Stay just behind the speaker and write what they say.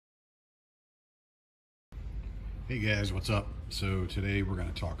Hey guys, what's up? So today we're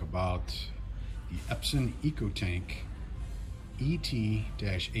going to talk about the Epson EcoTank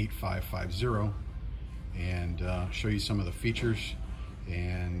ET-8550 and show you some of the features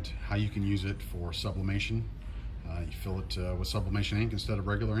and how you can use it for sublimation. You fill it with sublimation ink instead of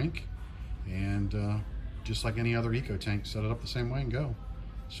regular ink, and just like any other EcoTank, set it up the same way and go.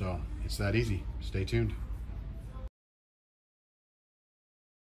 So it's that easy. Stay tuned.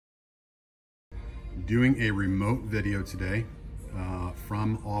 Doing a remote video today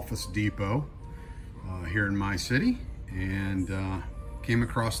from Office Depot here in my city, and came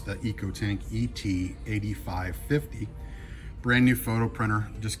across the EcoTank ET-8550. Brand new photo printer,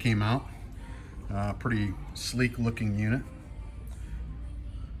 just came out. Pretty sleek looking unit.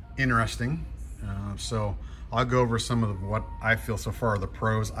 Interesting. So I'll go over some of what I feel so far are the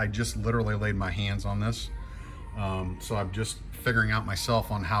pros. I just literally laid my hands on this. So I'm just figuring out myself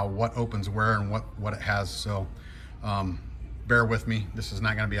on what opens where and what it has. So bear with me. This is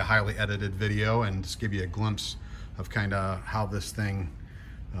not going to be a highly edited video, and just give you a glimpse of kind of how this thing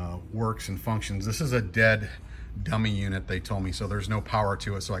works and functions. This is a dead dummy unit, they told me, so there's no power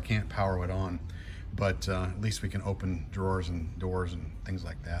to it, so I can't power it on. But at least we can open drawers and doors and things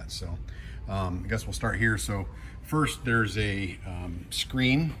like that. So I guess we'll start here. So first, there's a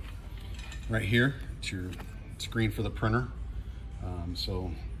screen right here. It's your screen for the printer.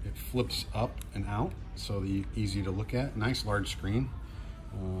 So it flips up and out, so easy to look at. Nice large screen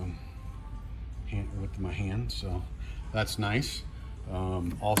with my hand, so that's nice.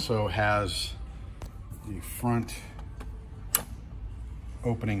 Also has the front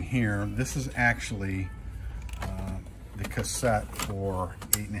opening here. This is actually the cassette for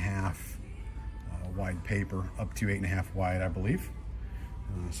 8.5 wide paper, up to 8.5 wide, I believe.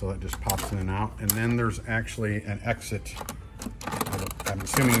 So that just pops in and out. And then there's actually an exit. I'm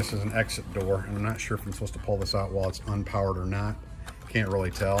assuming this is an exit door, and I'm not sure if I'm supposed to pull this out while it's unpowered or not. Can't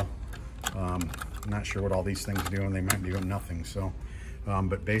really tell. I'm not sure what all these things do, and they might be doing nothing. So,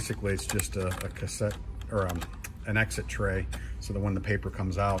 but basically it's just a cassette, or an exit tray, so that when the paper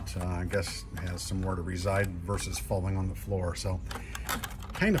comes out, I guess it has somewhere to reside versus falling on the floor. So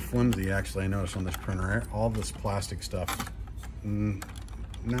kind of flimsy, actually, I noticed on this printer. All this plastic stuff,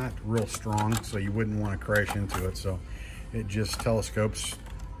 not real strong, so you wouldn't want to crash into it. So it just telescopes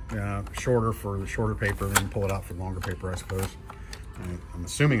shorter for the shorter paper, and then pull it out for longer paper, I suppose. I'm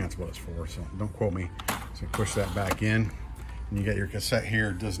assuming that's what it's for, so don't quote me. So push that back in, and you get your cassette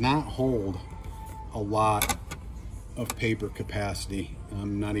here. It does not hold a lot of paper capacity.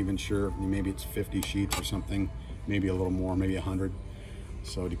 I'm not even sure. Maybe it's 50 sheets or something, maybe a little more, maybe 100.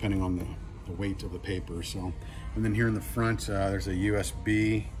 So depending on the weight of the paper. So, and then here in the front, there's a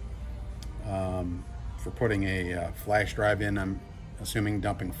USB for putting a flash drive in. I'm assuming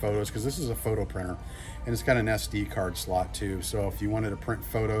dumping photos, because this is a photo printer, and it's got an SD card slot too. So if you wanted to print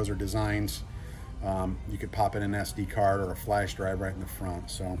photos or designs, you could pop in an SD card or a flash drive right in the front.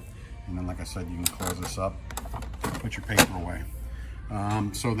 So, and then like I said, you can close this up, put your paper away.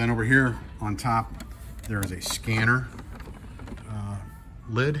 So then over here on top, there is a scanner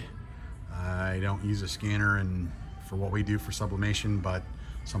lid. I don't use a scanner for what we do for sublimation, but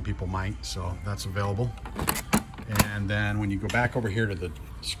some people might, so that's available. And then when you go back over here to the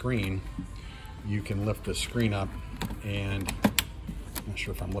screen, you can lift the screen up, and I'm not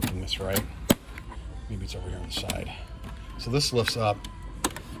sure if I'm lifting this right. Maybe it's over here on the side. So this lifts up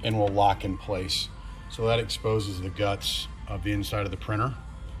and will lock in place. So that exposes the guts of the inside of the printer.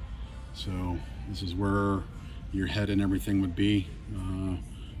 So this is where your head and everything would be.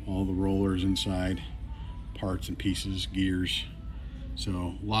 All the rollers inside, parts and pieces, gears. So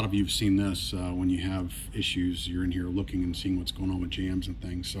a lot of you have seen this when you have issues. You're in here looking and seeing what's going on with jams and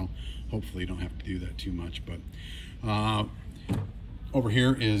things. So hopefully you don't have to do that too much. But over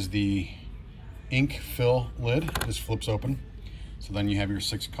here is the ink fill lid. This flips open. So then you have your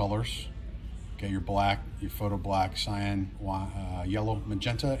 6 colors. Okay, your black, your photo black, cyan, yellow,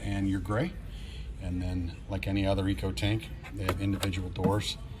 magenta, and your gray. And then, like any other EcoTank, they have individual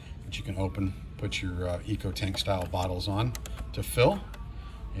doors that you can open, put your EcoTank style bottles on to fill,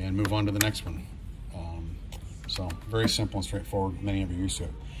 and move on to the next one. So very simple and straightforward. Many of you are used to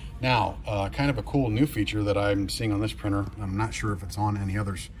it. Now, kind of a cool new feature that I'm seeing on this printer, I'm not sure if it's on any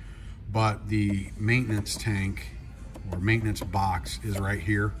others, but the maintenance tank or maintenance box is right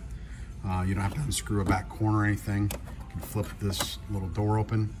here. You don't have to unscrew a back corner or anything. You can flip this little door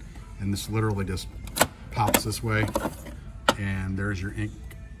open, and this literally just pops this way, and there's your ink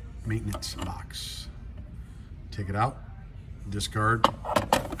maintenance box. Take it out, discard,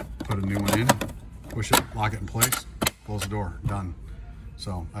 put a new one in, push it, lock it in place, close the door, done.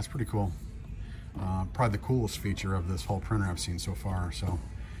 So that's pretty cool. Probably the coolest feature of this whole printer I've seen so far. So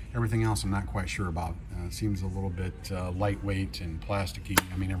everything else I'm not quite sure about. It seems a little bit lightweight and plasticky.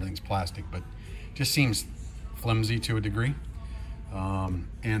 I mean, everything's plastic, but just seems flimsy to a degree.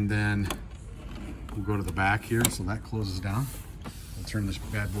 And then we'll go to the back here. So that closes down. I'll turn this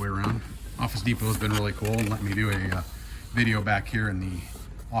bad boy around. Office Depot has been really cool and let me do a video back here in the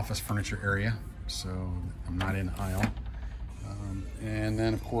office furniture area. So I'm not in the aisle. And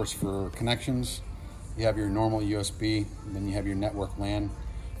then of course for connections, you have your normal USB, and then you have your network LAN.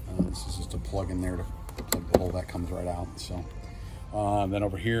 This is just a plug in there to plug the hole that comes right out. So then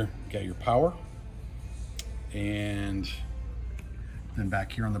over here, you got your power. And then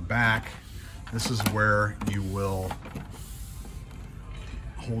back here on the back, this is where you will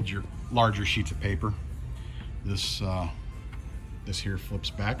hold your larger sheets of paper. This here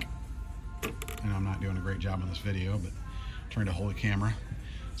flips back. And I'm not doing a great job on this video, but trying to hold the camera.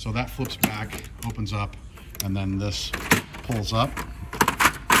 So that flips back, opens up, and then this pulls up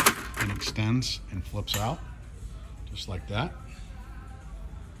and extends and flips out, just like that.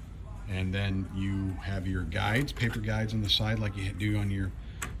 And then you have your guides, paper guides on the side like you do on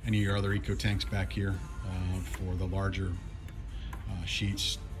any of your other EcoTanks back here for the larger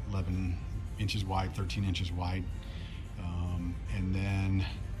sheets, 11 inches wide, 13 inches wide. And then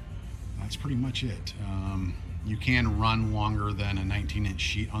that's pretty much it. You can run longer than a 19-inch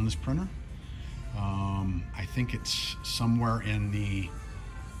sheet on this printer. I think it's somewhere in the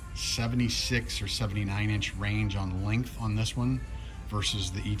 76 or 79-inch range on length on this one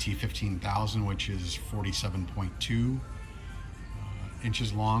versus the ET-15000, which is 47.2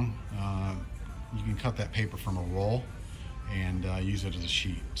 inches long. You can cut that paper from a roll and use it as a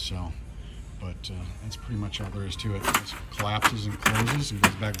sheet. So, but that's pretty much all there is to it. It just collapses and closes and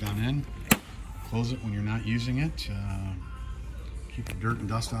goes back down in. Close it when you're not using it. Keep the dirt and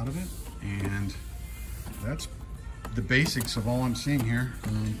dust out of it. And that's the basics of all I'm seeing here.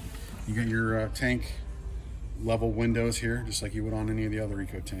 You got your tank level windows here, just like you would on any of the other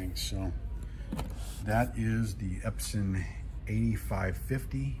EcoTanks. So that is the Epson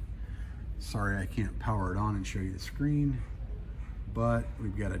 8550. Sorry I can't power it on and show you the screen, but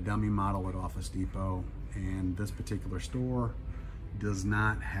we've got a dummy model at Office Depot, and this particular store does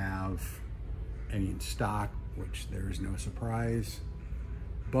not have any in stock, which there is no surprise,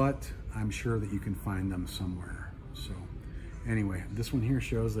 but I'm sure that you can find them somewhere. So anyway, this one here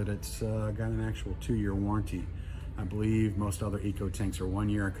shows that it's got an actual 2-year warranty. I believe most other EcoTanks are 1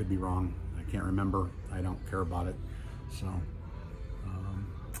 year. I could be wrong. I can't remember. I don't care about it. So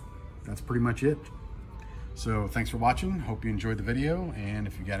that's pretty much it. So thanks for watching. Hope you enjoyed the video. And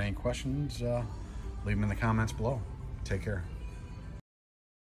if you got any questions, leave them in the comments below. Take care.